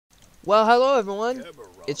Well, hello everyone,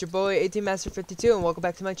 it's your boy ATM Master 52 and welcome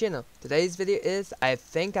back to my channel. Today's video is, I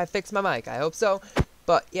think I fixed my mic, I hope so.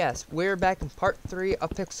 But yes, we're back in part 3 of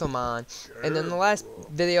Pixelmon. And in the last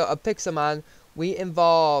video of Pixelmon, we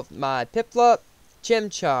involved my Piplup,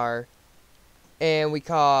 Chimchar, and we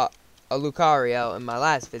caught a Lucario in my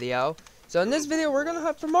last video. So in this video, we're gonna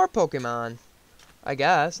hunt for more Pokemon. I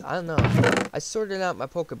guess, I don't know. I sorted out my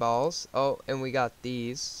Pokeballs. Oh, and we got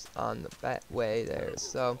these on the back way there,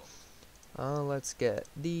 so... let's get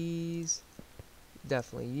these.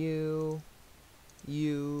 Definitely you.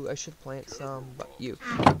 You. I should plant some, but you.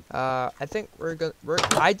 I think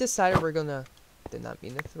I decided we're gonna. Did not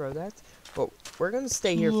mean to throw that, but we're gonna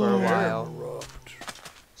stay here for a while.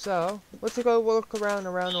 So let's go look around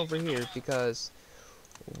over here because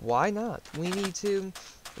why not? We need to.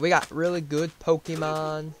 We got really good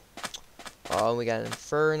Pokemon. Oh, we got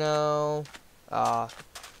Inferno.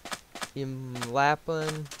 In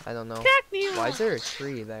Lapland, I don't know. Why is there a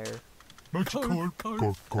tree there?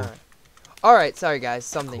 Alright, sorry guys,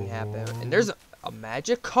 something happened. And there's a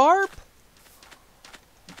Magikarp?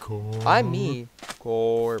 I mean,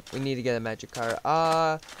 we need to get a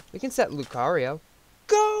Magikarp. We can set Lucario.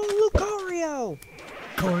 Go Lucario!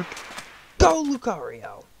 Go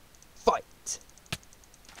Lucario! Fight!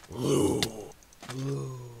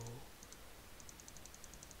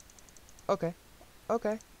 Okay.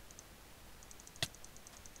 Okay.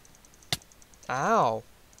 Ow.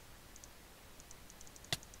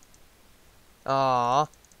 Aww.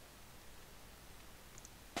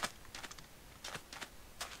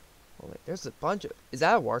 Oh, wait, there's a bunch of... Is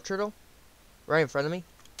that a war turtle? Right in front of me?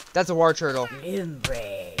 That's a war turtle.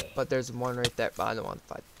 But there's one right there. But I don't want to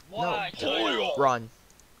fight. No. Run.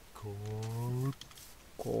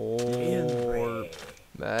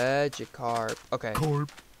 Magikarp. Okay.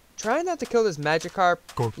 Try not to kill this Magikarp,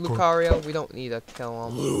 Lucario. We don't need to kill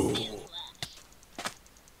him.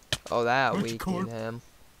 Oh, that weakened him.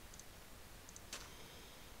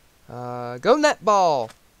 Go Netball!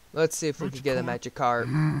 Let's see if we can get a Magikarp.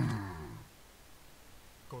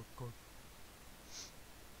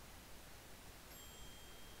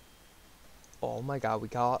 Oh my god, we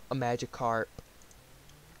got a Magikarp.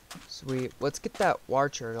 Sweet. Let's get that War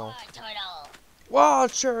Turtle. War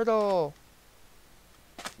Turtle!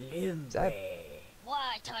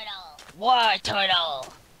 War Turtle!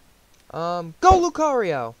 Go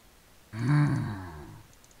Lucario!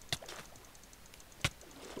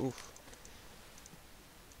 Oof.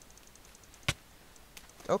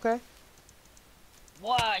 Okay.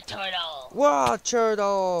 War Turtle! War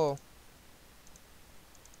Turtle!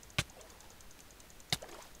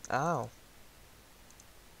 Ow.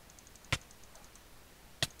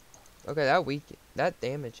 Okay, that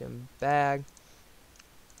damaged him. Bag.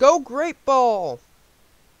 Go Great Ball!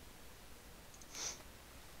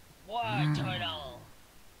 War Turtle!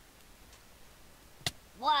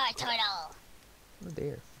 War Turtle! Oh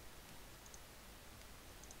dear.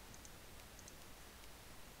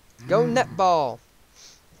 Go Netball!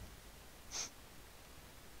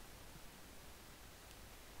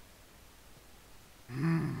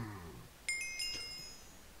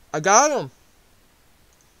 I got him!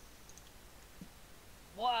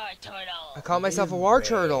 War Turtle! I caught myself a War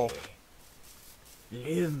Turtle.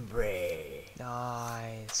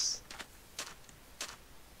 Nice.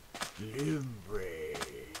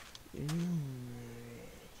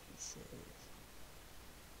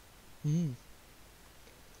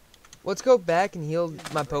 Let's go back and heal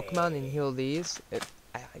my Pokemon and heal these.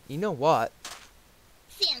 You know what?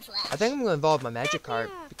 I think I'm gonna involve my Magikarp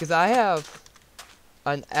because I have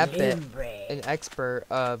an expert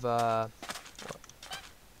of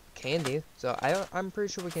candy, so I'm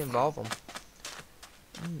pretty sure we can involve them.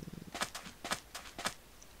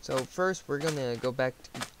 So first we're gonna go back to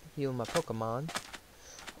heal my Pokemon.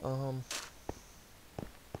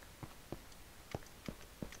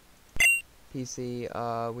 PC,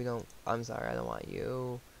 I'm sorry, I don't want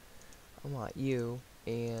you. I want you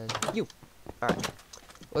and you. Alright.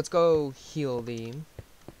 Let's go heal them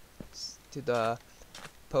to the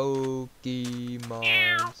Pokemon.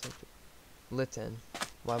 Litten.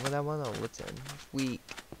 Why would I want a Litten? Weak.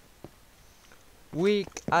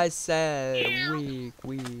 Weak, I said.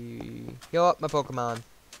 Weak. Heal up my Pokemon.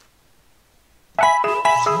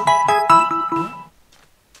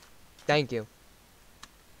 Thank you.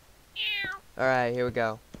 Alright, here we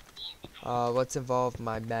go. Let's involve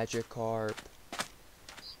my Magikarp.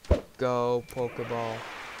 Go, Pokeball.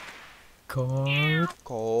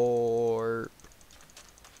 Corp.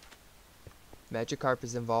 Magikarp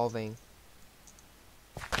is involving.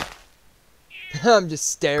 I'm just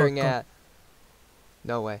staring at.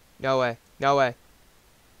 No way. No way. No way.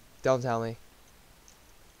 Don't tell me.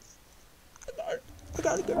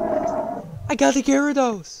 I got the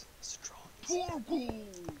Gyarados. Strong.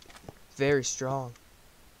 Very strong.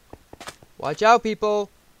 Watch out, people.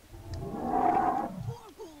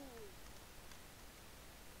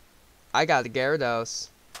 I got the Gyarados.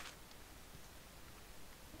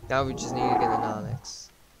 Now we just need to get an Onix.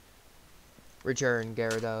 Return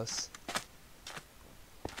Gyarados.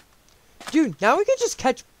 Dude, now we can just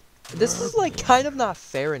catch... This is like kind of not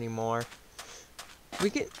fair anymore. We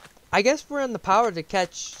can... I guess we're in the power to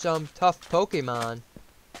catch some tough Pokemon.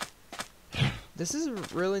 This is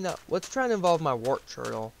really not... Let's try and involve my Wart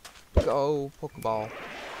Turtle. Go, Pokeball.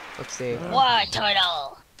 Let's see. War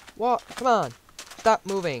Turtle. What? Come on. Stop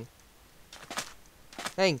moving.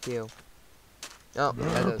 Thank you. Oh,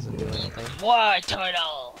 that doesn't do anything. War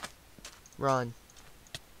Turtle. Run.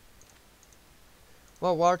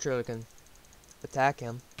 Well, Wart Turtle can attack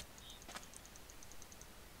him.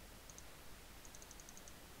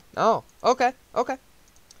 Oh, okay, okay.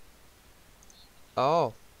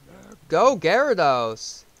 Oh. Go,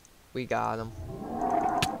 Gyarados! We got him.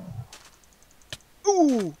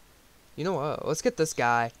 Ooh! You know what? Let's get this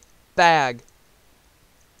guy. Bag.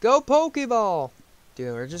 Go, Pokeball!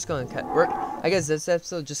 Dude, we're just gonna catch... I guess this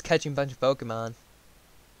episode just catching a bunch of Pokemon.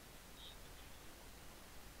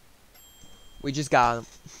 We just got him.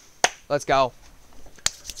 Let's go.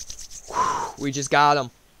 We just got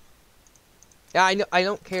him. Yeah, I know. I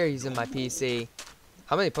don't care. He's in my PC.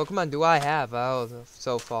 How many Pokemon do I have? Oh,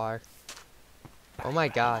 so far. Oh my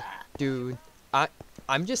god, dude.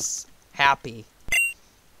 I'm just happy.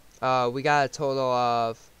 We got a total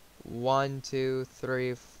of 1, 2,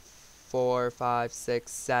 3, 4, 5,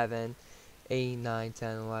 6, 7, 8, 9,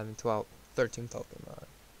 10, 11, 12, 13 Pokemon.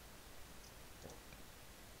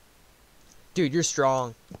 Dude, you're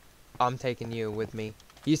strong. I'm taking you with me.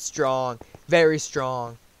 He's strong. Very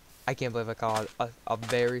strong. I can't believe I called it a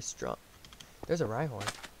very strong. There's a Rhyhorn.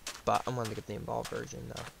 But I'm gonna get the evolved version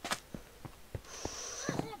now.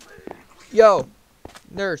 Yo!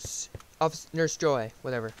 Nurse. Nurse Joy.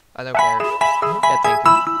 Whatever. I don't care. Yeah, thank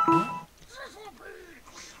you.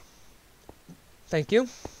 Thank you.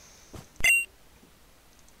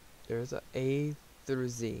 There's A through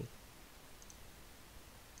Z.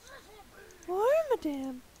 Why,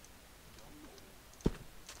 madame?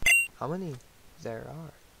 How many there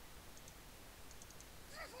are?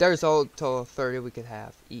 There's a total of 30 we could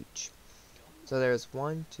have each. So there's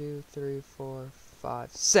 1, 2, 3, 4,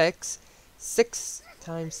 5, 6. 6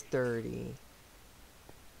 times 30.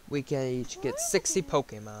 We can each get 60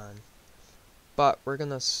 Pokemon. But we're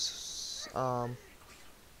gonna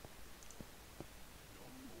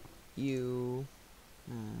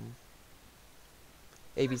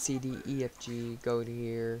A, B, C, D, E, F, G, go to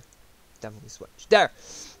here. Definitely switch. There!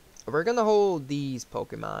 We're gonna hold these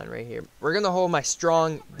Pokemon right here. We're gonna hold my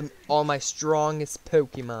all my strongest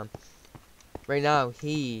Pokemon. Right now,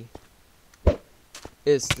 he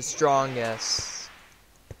is the strongest.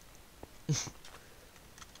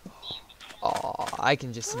 Oh, I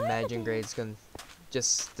can just imagine Grade's gonna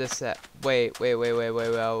just this set. Wait.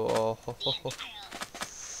 Oh,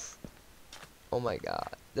 oh my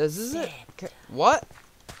god. This is it. What?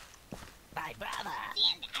 My brother.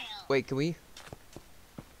 Wait, can we?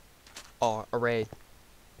 Oh, a raid.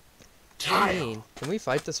 What do you mean? Can we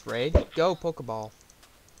fight this raid? Go, Pokeball.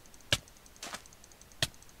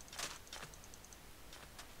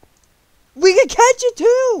 We can catch it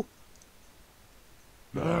too!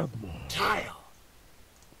 Tile.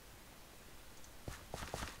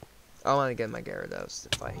 I want to get my Gyarados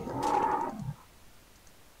to fight him.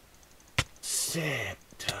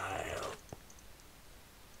 Sceptile.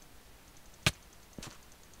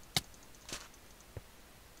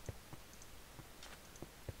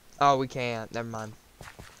 Oh, we can't. Never mind.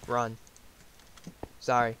 Run.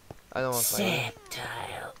 Sorry. I don't want to fight him.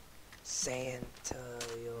 Santile.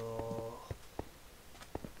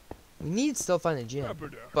 We need to still find a gym.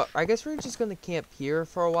 But I guess we're just going to camp here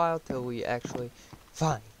for a while till we actually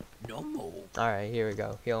find. No more. Alright, here we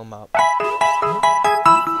go. Heal him up.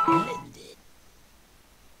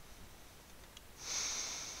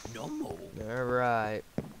 No more. Alright.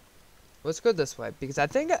 Let's go this way, because I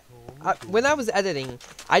think when I was editing,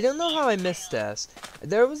 I don't know how I missed this.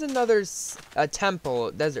 There was another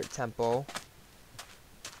temple, desert temple.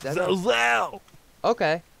 Zozel.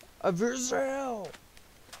 Okay. A Verzel.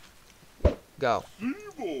 Go.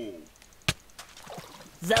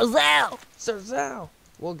 Zozel. Verzel.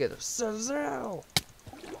 We'll get a Verzel.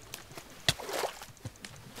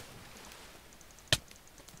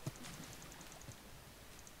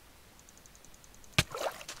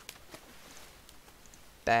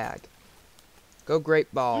 Bag. Go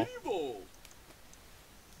Great Ball. Evil.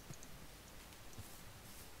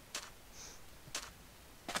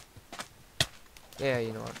 Yeah,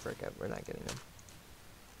 you know what? Frick it. We're not getting him.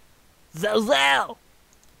 Zozo!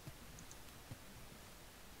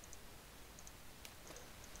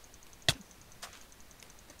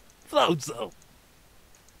 Flozo!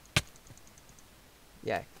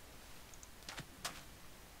 Yeah.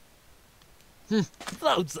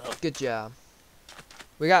 Flozo! Good job.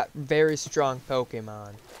 We got very strong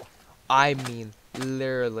Pokemon. I mean,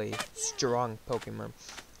 literally strong Pokemon.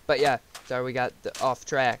 But yeah, sorry we got off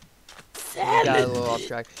track. We got a little off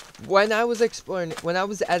track. When I was exploring, when I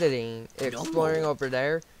was editing, exploring over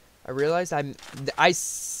there, I realized I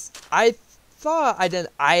thought I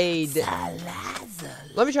didn't.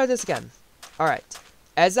 Let me try this again. All right.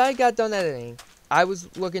 As I got done editing, I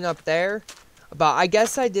was looking up there, but I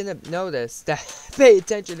guess I didn't notice that, pay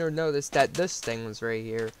attention or notice that this thing was right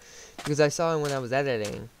here, because I saw it when I was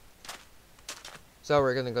editing. So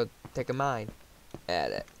we're gonna go take a mine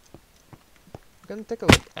at it. We're gonna take a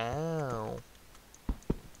look. Ow.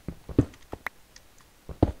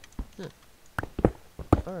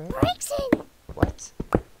 Alright. What?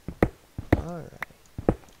 Alright.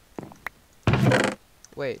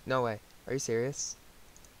 Wait, no way. Are you serious?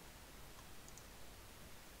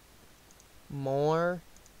 More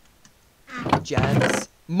gems?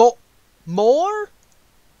 More?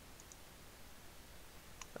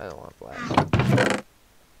 I don't want flash.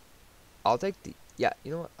 I'll take the. Yeah,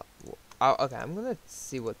 you know what? Okay, I'm gonna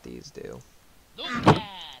see what these do.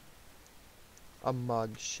 A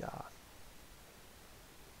mug shot.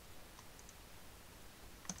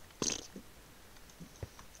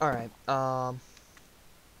 Alright,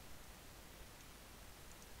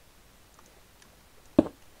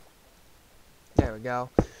 there we go.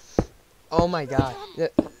 Oh my god.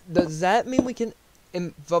 Does that mean we can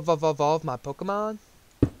evolve my Pokemon?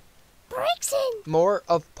 More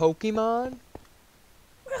of Pokemon?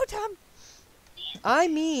 Rotom. I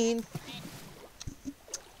mean,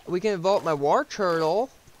 we can evolve my Wartortle.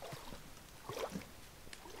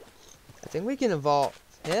 I think we can evolve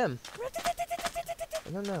him. I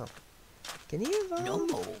don't know. Can he evolve?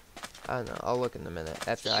 No. I don't know. I'll look in a minute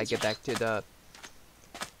after I get back to the.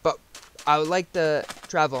 But I would like to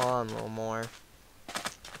travel on a little more.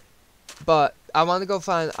 But I want to go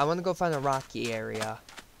find. I want to go find a rocky area,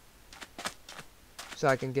 so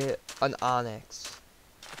I can get an Onyx.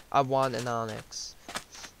 I want an Onyx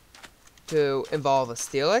to evolve a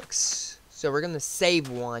Steelix. So we're gonna save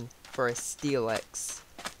one for a Steelix.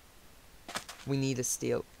 We need a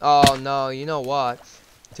Steel. Oh no! You know what?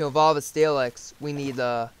 To evolve a Steelix, we need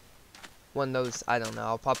one of those. I don't know.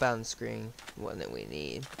 I'll pop out on the screen what that we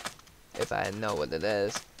need if I know what it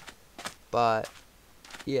is. But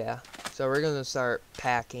yeah, so we're gonna start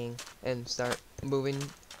packing and start moving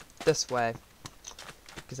this way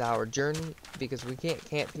because we can't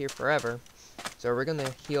camp here forever. So we're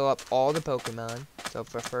gonna heal up all the Pokemon. So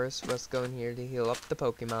for first, let's go in here to heal up the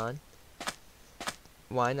Pokemon.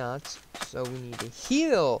 Why not? So we need to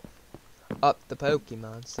heal up the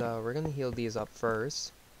Pokemon. So we're gonna heal these up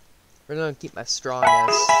first. We're gonna keep my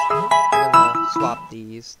strongest. We're gonna swap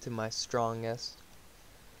these to my strongest.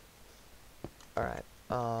 Alright.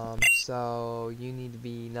 So you need to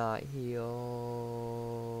be not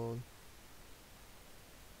healed.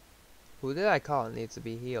 Who did I call it needs to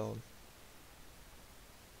be healed?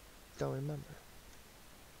 Don't remember.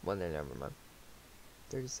 Well, then never mind.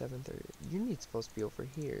 37, 30. You need supposed to be over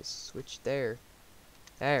here. Switch there.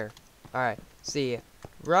 There. Alright. See ya.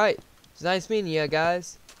 Right. It's nice meeting you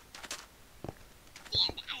guys.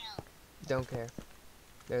 Don't care.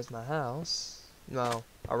 There's my house. No,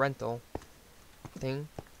 a rental thing.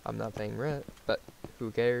 I'm not paying rent, but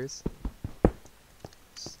who cares?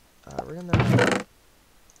 We're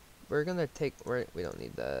gonna take. We don't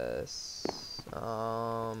need this.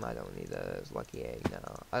 I don't need this. Lucky egg.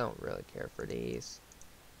 No, I don't really care for these.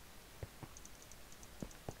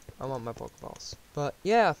 I want my Pokeballs. But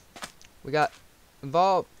yeah, we got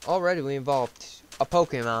involved already. We involved a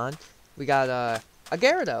Pokemon. We got a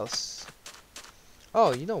Gyarados.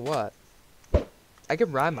 Oh, you know what? I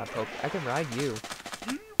can ride my I can ride you.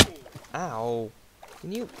 Ow.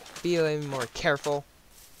 Can you be a little more careful?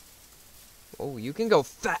 Oh, you can go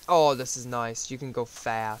fast. Oh, this is nice. You can go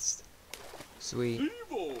fast. Sweet.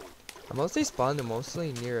 I mostly spawned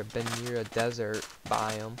mostly near a desert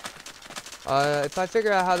biome. If I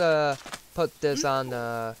figure out how to put this on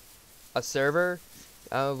a server,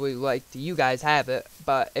 we like you guys have it.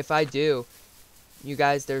 But if I do, you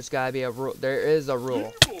guys, there's gotta be a rule. There is a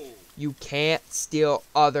rule. You can't steal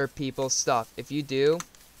other people's stuff. If you do,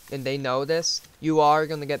 and they know this, you are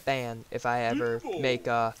gonna get banned if I ever make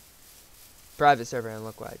a private server. And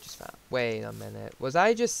look what I just found. Wait a minute. Was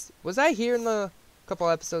I here in the couple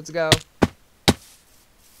episodes ago?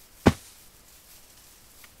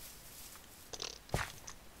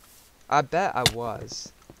 I bet I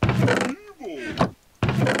was.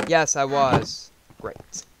 Yes, I was.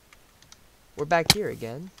 Great. We're back here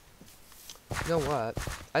again. You know what?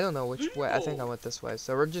 I don't know which way. I think I went this way.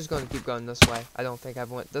 So we're just going to keep going this way. I don't think I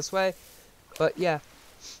went this way. But yeah.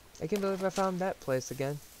 I can't believe I found that place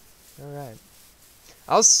again. Alright.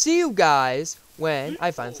 I'll see you guys when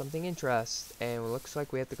I find something interesting. And it looks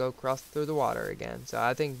like we have to go cross through the water again. So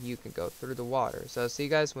I think you can go through the water. So I'll see you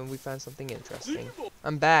guys when we find something interesting.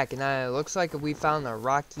 I'm back, and it looks like we found a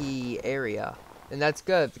rocky area. And that's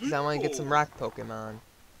good, because I want to get some rock Pokemon.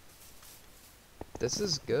 This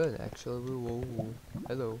is good, actually. Whoa.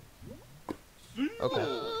 Hello. Okay.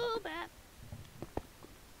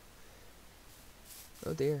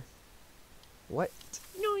 Oh dear. What?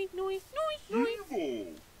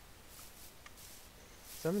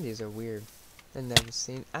 Some of these are weird. I've never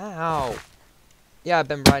seen. Ow! Yeah, I've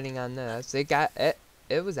been riding on this.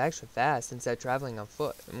 It was actually fast instead of traveling on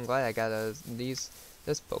foot. I'm glad I got this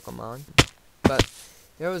Pokemon. But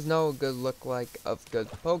there was no good look like of a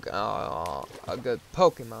good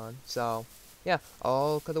Pokemon. So yeah,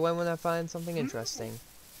 I'll cut away when I find something interesting.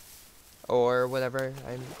 Or whatever.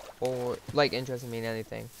 Or like interesting mean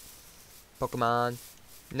anything. Pokemon.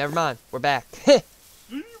 Never mind. We're back.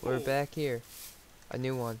 We're back here. A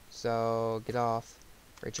new one. So get off.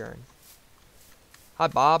 Return. Hi,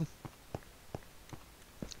 Bob.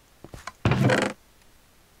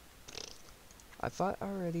 I thought I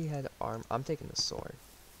already had arm. I'm taking the sword.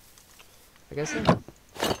 I guess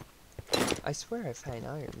I swear I've had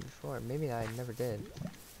iron before. Maybe I never did.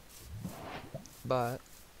 But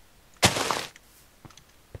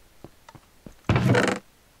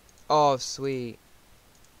oh, sweet.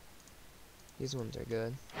 These ones are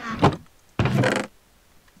good.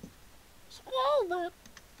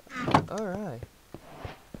 Alright.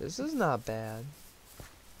 This is not bad.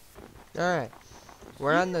 Alright.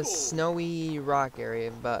 We're on the snowy rock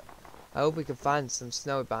area, but I hope we can find some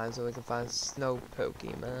snow biomes so we can find snow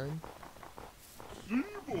Pokemon.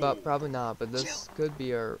 But probably not, but this could be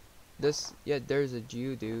yeah, there's a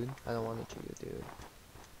Geodude. I don't want a Geodude.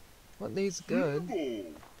 What these good?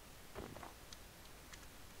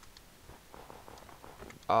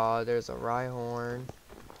 There's a Rhyhorn.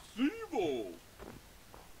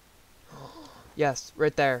 Yes,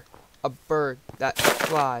 right there. A bird that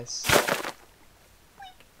flies.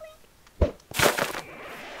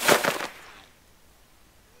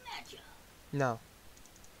 No.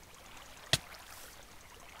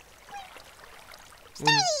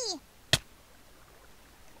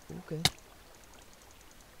 Okay.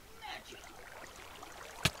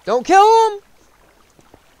 Don't kill him!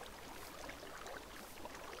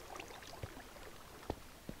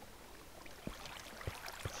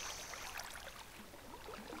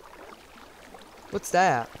 What's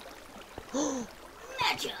that?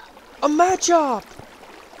 A matchup!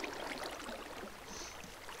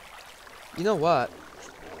 You know what?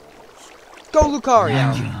 Go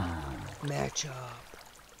Lucario! Matchup.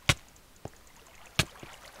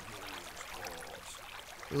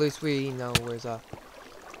 At least we know where the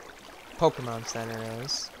Pokemon Center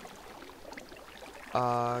is.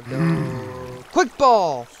 Go Quick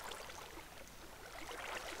Ball!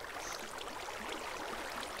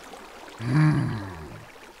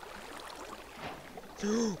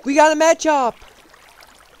 We got a matchup!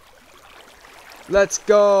 Let's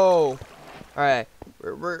go! Alright,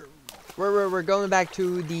 we're going back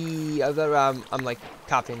to the other, I'm like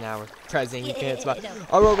copying now, we're pressing, you can't spot.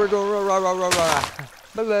 Oh, we're going,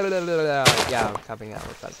 yeah, I'm copying now,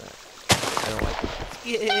 we're pressing it. I don't like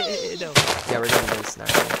it. Yeah, we're doing this now,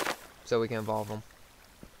 so we can evolve them.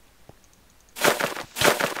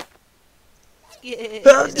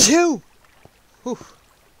 Two! Whew.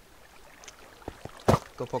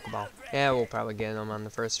 Go Pokeball. Yeah, we'll probably get them on the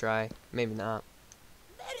first try. Maybe not.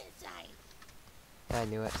 I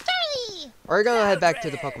knew it. We're gonna head back to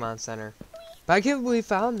the Pokemon Center. But I can't believe we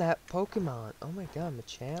found that Pokemon. Oh my god,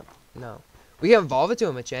 Machamp? No. We can evolve it to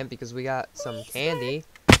a Machamp because we got some candy.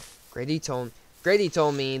 Grady told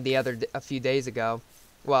me a few days ago.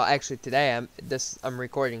 Well, actually today, I'm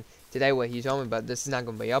recording today what he told me, but this is not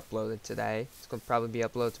gonna be uploaded today. It's gonna probably be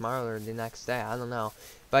uploaded tomorrow or the next day. I don't know.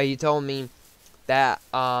 But he told me that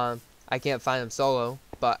I can't find him solo,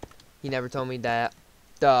 but he never told me that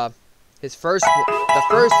the first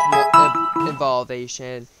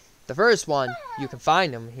evolvation, the first one, you can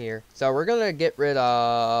find him here. So we're gonna get rid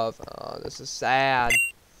of. Oh, this is sad.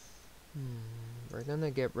 We're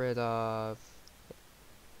gonna get rid of...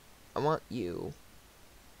 I want you.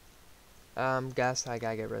 Guess I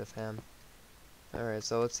gotta get rid of him. Alright,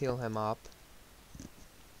 so let's heal him up.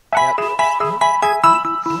 Yep.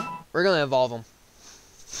 We're gonna evolve him.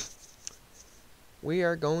 We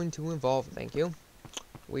are going to evolve, thank you.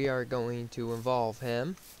 We are going to evolve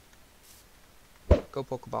him. Go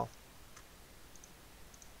Pokeball.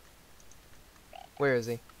 Where is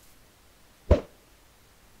he?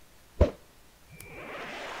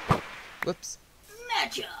 Whoops.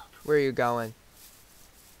 Matchup. Where are you going?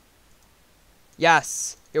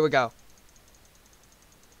 Yes! Here we go.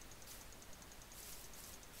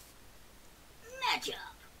 Matchup.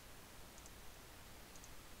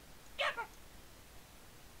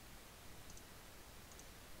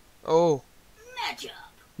 Oh. Matchup.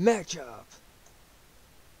 Matchup.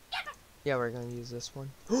 Yeah, we're gonna use this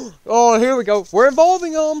one. Oh, here we go. We're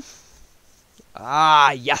evolving them.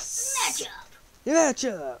 Ah, yes. Matchup.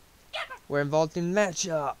 Matchup. We're involved in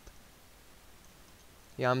matchup.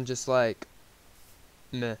 Yeah, I'm just like,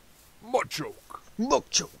 meh. Machoke.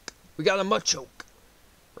 Machoke. We got a Machoke.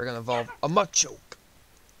 We're gonna evolve a Machoke.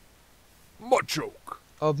 Machoke.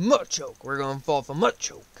 A Machoke. We're gonna evolve a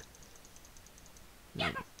Machoke.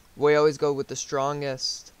 We always go with the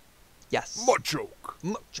strongest. Yes. Machoke.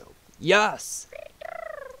 Machoke. Yes.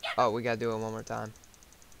 Oh, we gotta do it one more time.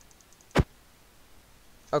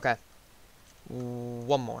 Okay.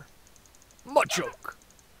 One more. Machoke.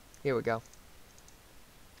 Here we go.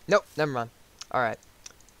 Nope, never mind. Alright.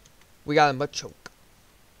 We got a Machoke.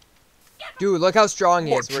 Dude, look how strong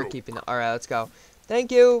he is. We're keeping it. Alright, let's go.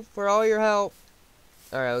 Thank you for all your help.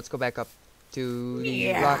 Alright, let's go back up to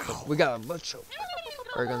the rock. We got a Machoke.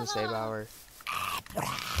 We're gonna save our...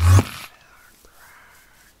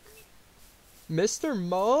 Mr.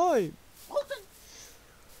 Mime!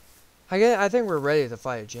 I think we're ready to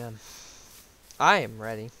fight a gym. I am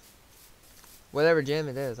ready. Whatever gym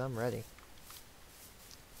it is, I'm ready.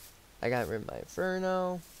 I got rid of my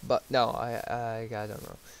Inferno, but no, I don't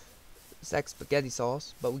know. It's spaghetti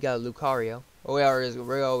sauce, but we got a Lucario.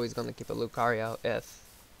 We're always gonna keep a Lucario if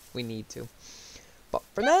we need to. But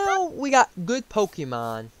for now, we got good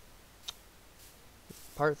Pokemon.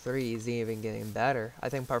 Part 3 is even getting better. I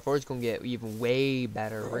think Part 4 is gonna get even way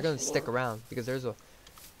better. We're gonna stick around because there's a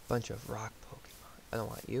bunch of rock Pokemon. I don't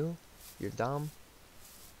want you. You're dumb.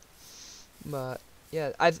 But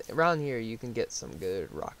yeah, around here you can get some good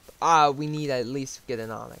rock. We need to at least get an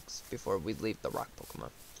Onix before we leave the rock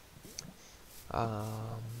Pokemon.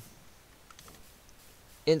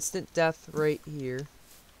 Instant death right here.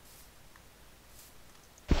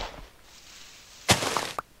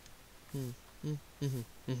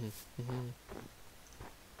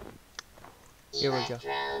 Here we go.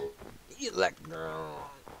 Electron.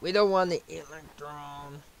 We don't want the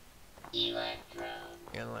Electron. Electron.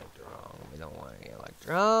 We don't want an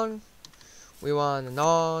Electron. We want an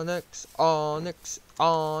Onix. Onix.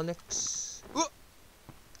 Onix.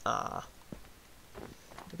 Ah.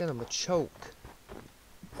 I got him a choke.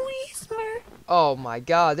 Oh my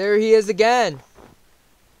god, there he is again.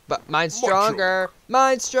 But mine's stronger.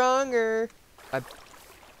 Mine's stronger.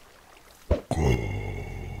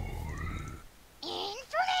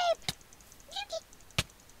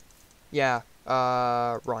 Yeah,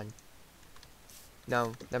 run.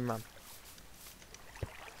 No, never mind.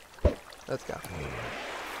 Let's go.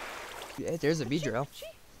 Yeah, there's a Beedrill.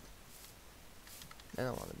 I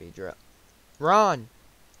don't want a Beedrill. Run!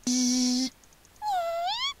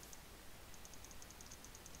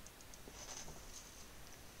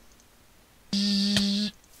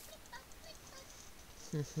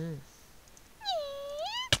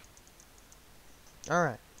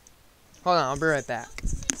 Alright. Hold on, I'll be right back.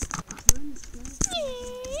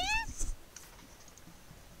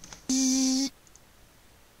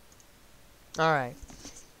 Alright.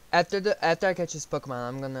 After I catch this Pokemon,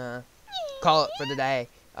 I'm gonna call it for the day.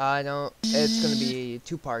 I know it's gonna be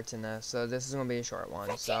 2 parts in this, so this is gonna be a short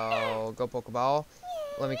one. So go Pokeball.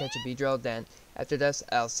 Let me catch a Beedrill. Then after this,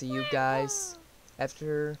 I'll see you guys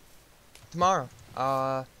after tomorrow.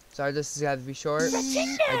 Sorry this has got to be short.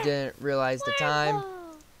 I didn't realize the time.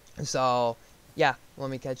 So yeah, let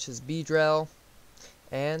me catch this Beedrill,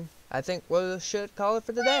 and I think we should call it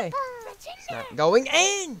for the day. It's not going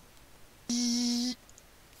in.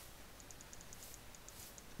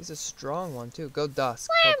 He's a strong one too. Go Dusk.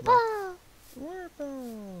 Pokemon.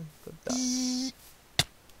 Go Dusk.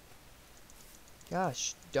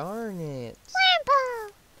 Gosh darn it.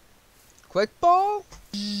 Quick Ball?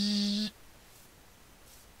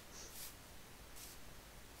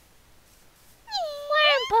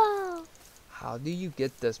 How do you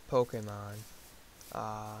get this Pokemon?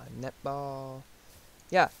 Netball.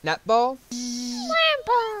 Yeah, netball.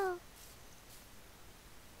 Grandpa.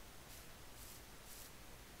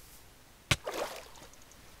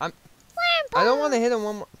 I don't want to hit him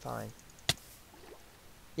one more. Fine.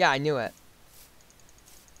 Yeah, I knew it.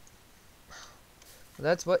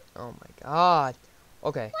 That's what. Oh my god.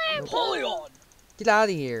 Okay. Napoleon! Get out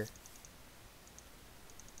of here.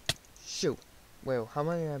 Shoot. Wait, how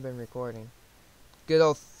many have I been recording? Good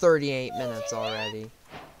old 38 minutes already.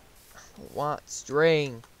 I don't want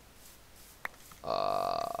string.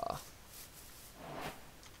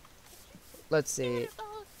 Let's see.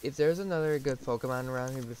 If there's another good Pokemon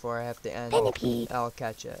around here before I have to end, I'll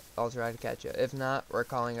catch it. I'll try to catch it. If not, we're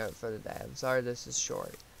calling it for the day. I'm sorry this is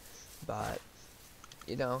short. But,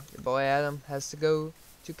 you know, your boy Adam has to go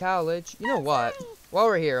to college. You know what? While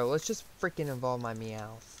we're here, let's just freaking involve my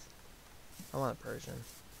Meowth. I want a Persian.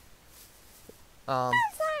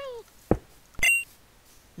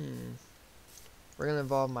 We're gonna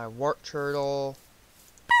involve my Wart Turtle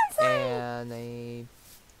and a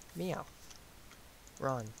Meowth.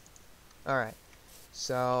 Run. Alright.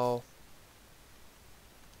 So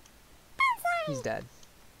he's dead.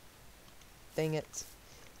 Dang it.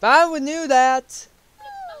 If I would knew that.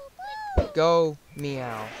 Go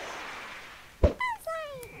meow.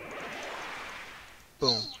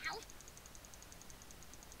 Boom.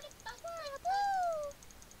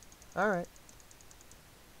 Alright.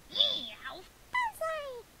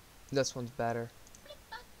 This one's better.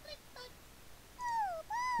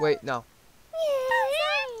 Wait, no.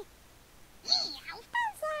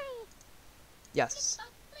 Yes.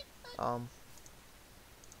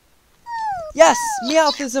 Yes!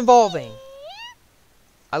 Meowth is evolving!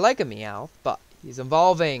 I like a Meowth, but he's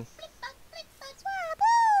evolving.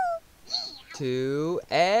 To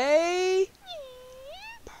a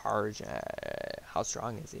Persian. How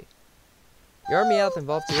strong is he? Your Meowth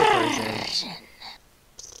evolved to a Persian.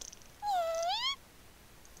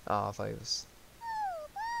 Oh, I thought he was...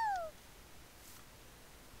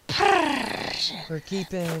 We're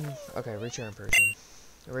keeping... Okay, return Persian.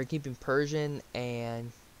 We're keeping Persian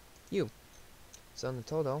and you. So in the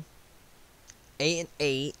total, 8 and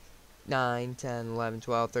 8, 9, 10, 11,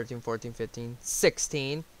 12, 13, 14, 15,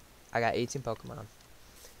 16. I got 18 Pokemon.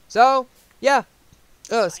 So, yeah.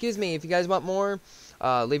 Oh, excuse me. If you guys want more,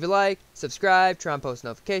 leave a like, subscribe, try and post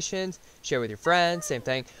notifications, share with your friends, same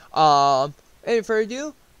thing. Any further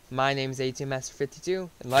ado, my name is ATM Master 52,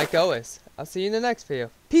 and like always, I'll see you in the next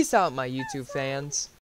video. Peace out, my YouTube fans.